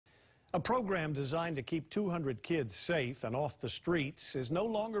A program designed to keep 200 kids safe and off the streets is no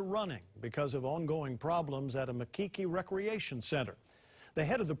longer running because of ongoing problems at a Keiki recreation center. The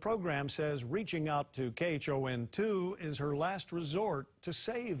head of the program says reaching out to KHON2 is her last resort to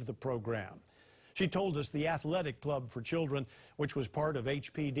save the program. She told us the Athletic Club for Children, which was part of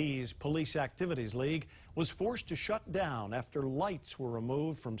HPD's Police Activities League, was forced to shut down after lights were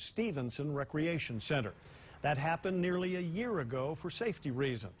removed from Stevenson Recreation Center. That happened nearly a year ago for safety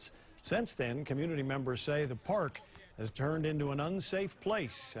reasons. Since then, community members say the park has turned into an unsafe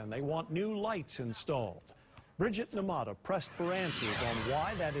place and they want new lights installed. Bridget Namata pressed for answers on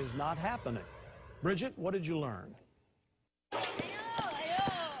why that is not happening. Bridget, what did you learn?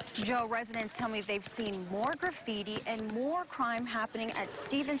 Joe, residents tell me they've seen more graffiti and more crime happening at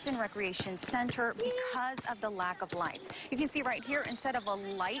Stevenson Recreation Center because of the lack of lights. You can see right here, instead of a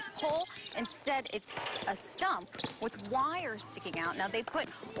light pole, instead it's a stump with wires sticking out. Now, they put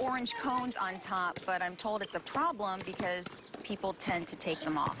orange cones on top, but I'm told it's a problem because people tend to take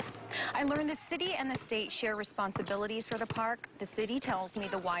them off. I learned the city and the state share responsibilities for the park. The city tells me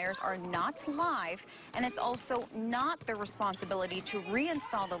the wires are not live, and it's also not their responsibility to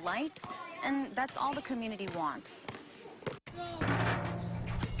reinstall the lights, and that's all the community wants.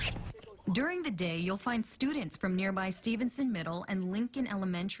 During the day, you'll find students from nearby Stevenson Middle and Lincoln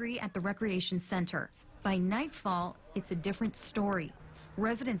Elementary at the Recreation Center. By nightfall, it's a different story.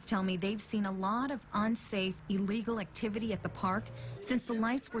 Residents tell me they've seen a lot of unsafe, illegal activity at the park since the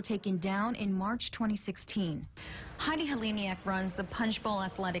lights were taken down in March 2016. Heidi Halimiak runs the Punch Bowl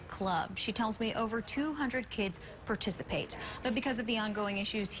Athletic Club. She tells me over 200 kids participate. But because of the ongoing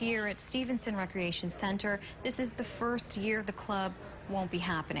issues here at Stevenson Recreation Center, this is the first year the club won't be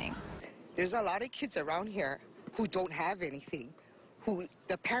happening. There's a lot of kids around here who don't have anything, who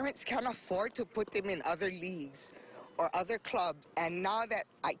the parents can't afford to put them in other leagues or other clubs, and now that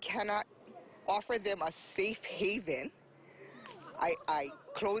I cannot offer them a safe haven, I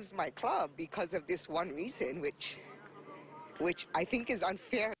closed my club because of this one reason, which I think is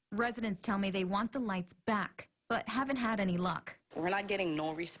unfair. Residents tell me they want the lights back, but haven't had any luck. We're not getting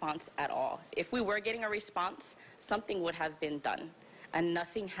no response at all. If we were getting a response, something would have been done, and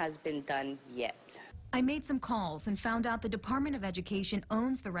nothing has been done yet. I made some calls and found out the Department of Education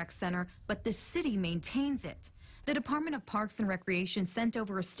owns the rec center, but the city maintains it. The Department of Parks and Recreation sent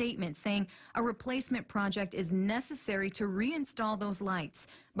over a statement saying a replacement project is necessary to reinstall those lights,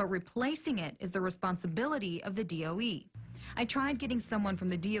 but replacing it is the responsibility of the DOE. I tried getting someone from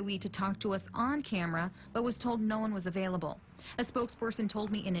the DOE to talk to us on camera, but was told no one was available. A spokesperson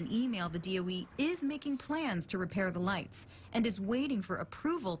told me in an email the DOE is making plans to repair the lights and is waiting for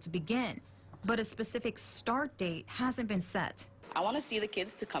approval to begin, but a specific start date hasn't been set. I want to see the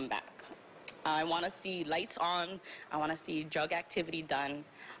kids to come back. I want to see lights on. I want to see drug activity done.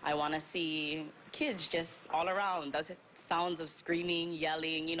 I want to see kids just all around. Those sounds of screaming,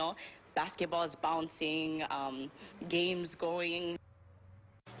 yelling, you know, basketballs bouncing, games going.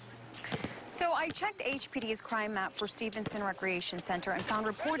 So I checked HPD's crime map for Stevenson Recreation Center and found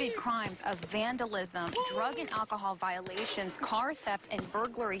reported crimes of vandalism, drug and alcohol violations, car theft, and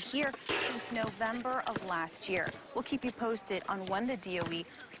burglary here since November of last year. We'll keep you posted on when the DOE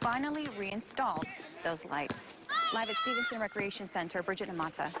finally reinstalls those lights. Live at Stevenson Recreation Center, Bridget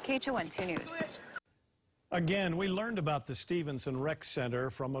Namata, KHON2 News. Again, we learned about the Stevenson Rec Center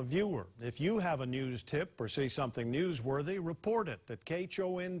from a viewer. If you have a news tip or see something newsworthy, report it at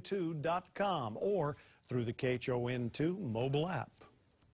KHON2.com or through the KHON2 mobile app.